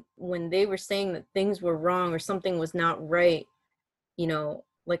time, when they were saying that things were wrong or something was not right, you know,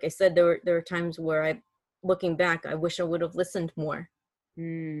 like I said, there were times where looking back, I wish I would have listened more.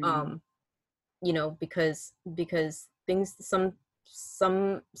 You know, because things, some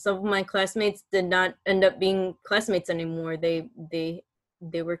of my classmates did not end up being classmates anymore. They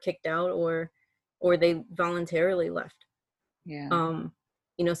were kicked out, or they voluntarily left. Yeah.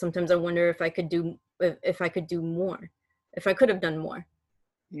 You know, sometimes I wonder if I could do more, if I could have done more.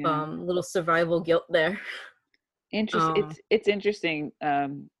 Yeah. Little survival guilt there. Interesting. It's interesting.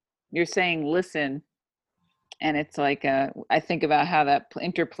 You're saying listen, and it's like I think about how that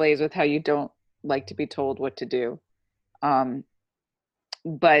interplays with how you don't like to be told what to do.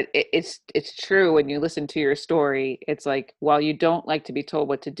 But it's true when you listen to your story. It's like, while you don't like to be told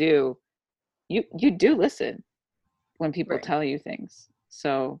what to do, you do listen when people Right. tell you things.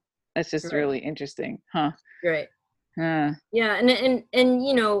 So that's just Right. really interesting, huh? Right. Yeah, and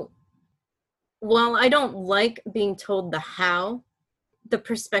you know, while I don't like being told the how, the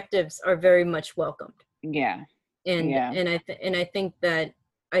perspectives are very much welcomed. yeah, And yeah, I think that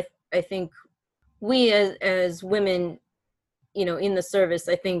I think we as women, you know, in the service,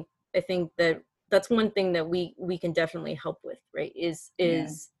 I think that that's one thing that we can definitely help with, right? Is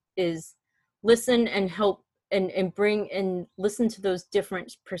listen and help and bring and listen to those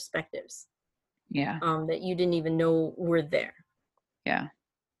different perspectives yeah, that you didn't even know were there. yeah,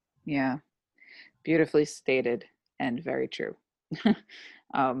 yeah. Beautifully stated and very true.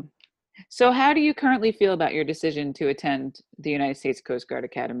 um, so how do you currently feel about your decision to attend the United States Coast Guard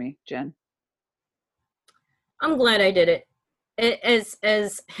Academy, Jen? I'm glad I did it. As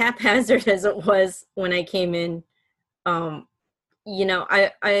haphazard as it was when I came in, you know,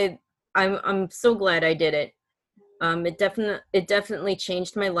 I'm so glad I did it. It definitely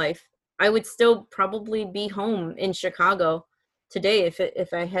changed my life. I would still probably be home in Chicago today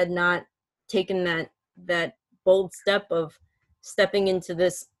if I had not taken that bold step of stepping into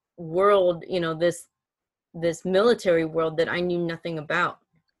this world, you know, this military world that I knew nothing about.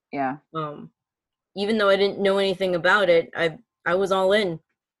 Yeah. Even though I didn't know anything about it, I was all in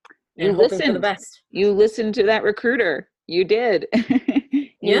You and hoping for the listened. best. You listened to that recruiter. You did. You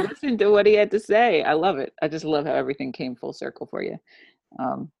Yeah. listened to what he had to say. I love it. I just love how everything came full circle for you.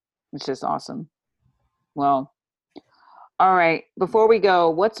 It's just awesome. Well, all right. Before we go,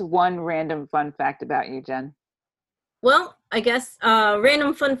 what's one random fun fact about you, Jen? Well, I guess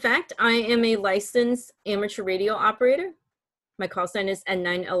random fun fact, I am a licensed amateur radio operator. My call sign is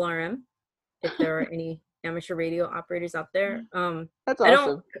N9LRM, if there are any amateur radio operators out there. That's I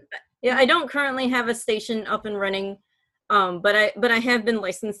don't awesome. I don't currently have a station up and running, but I have been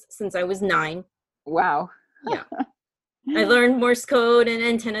licensed since I was 9. Wow. Yeah. I learned Morse code and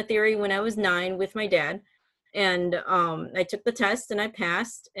antenna theory when I was 9 with my dad. And I took the test and I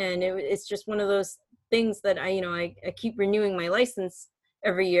passed, and it's just one of those things that I keep renewing my license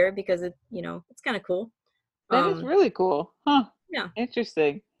every year because it's kind of cool. That is really cool. Huh. Yeah.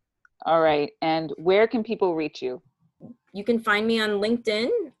 Interesting. All right. And where can people reach you? You can find me on LinkedIn.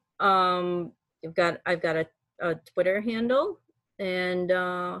 I've got a Twitter handle, and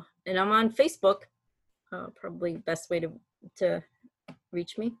I'm on Facebook. Probably best way to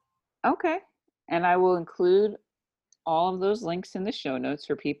reach me. Okay. And I will include all of those links in the show notes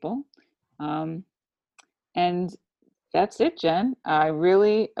for people. And that's it, Jen. I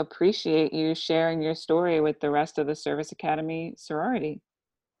really appreciate you sharing your story with the rest of the Service Academy sorority.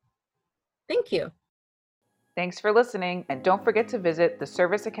 Thank you. Thanks for listening, and don't forget to visit the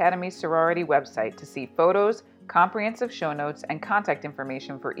Service Academy sorority website to see photos, comprehensive show notes, and contact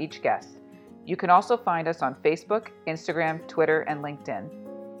information for each guest. You can also find us on Facebook, Instagram, Twitter, and LinkedIn.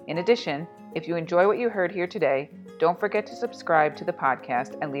 In addition, if you enjoy what you heard here today, don't forget to subscribe to the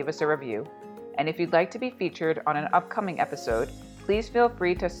podcast and leave us a review. And if you'd like to be featured on an upcoming episode, please feel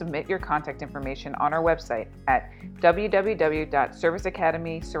free to submit your contact information on our website at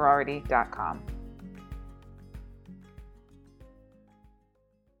www.serviceacademysorority.com.